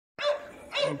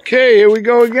Okay, here we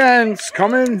go again. It's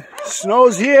coming.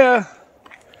 Snow's here.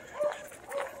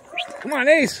 Come on,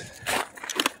 Ace.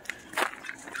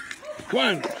 Come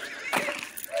on.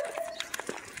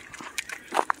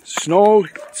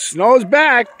 Snow's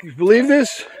back. You believe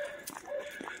this?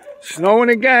 Snowing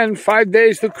again. 5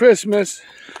 days to Christmas.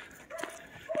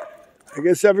 I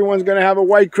guess everyone's gonna have a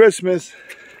white Christmas.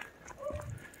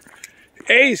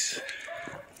 Ace.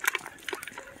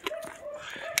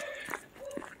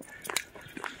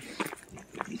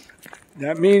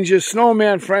 That means your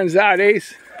snowman friend's out,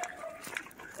 Ace.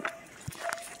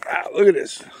 Wow, look at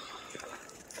this.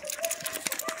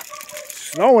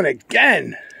 Snowing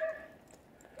again.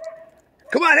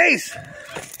 Come on, Ace.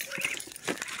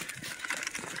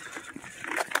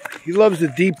 He loves the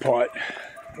deep part.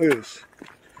 Look at this.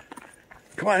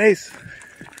 Come on, Ace.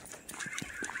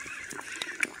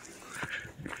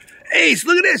 Ace,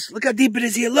 look at this. Look how deep it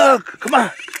is here. Look. Come on.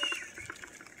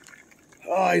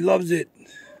 Oh, he loves it.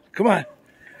 Come on.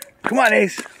 Come on,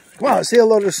 Ace. Come on, say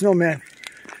hello to the snowman.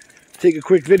 Take a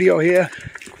quick video here.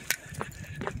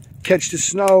 Catch the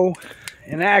snow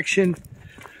in action.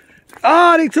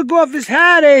 Oh, they took off his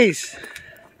hat, Ace.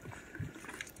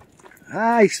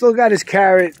 Ah, he still got his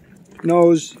carrot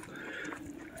nose.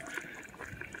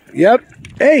 Yep.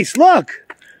 Ace, look.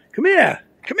 Come here.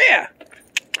 Come here.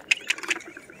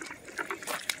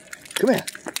 Come here.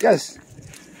 Yes.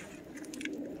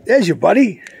 There's your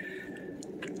buddy.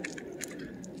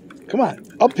 Come on.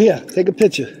 Up here. Take a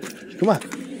picture. Come on.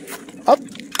 Up.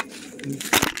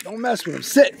 Don't mess with him.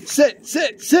 Sit. Sit.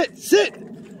 Sit. Sit.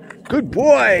 Sit. Good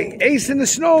boy. Ace and the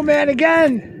snowman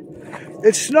again.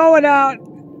 It's snowing out.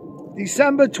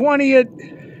 December 20th.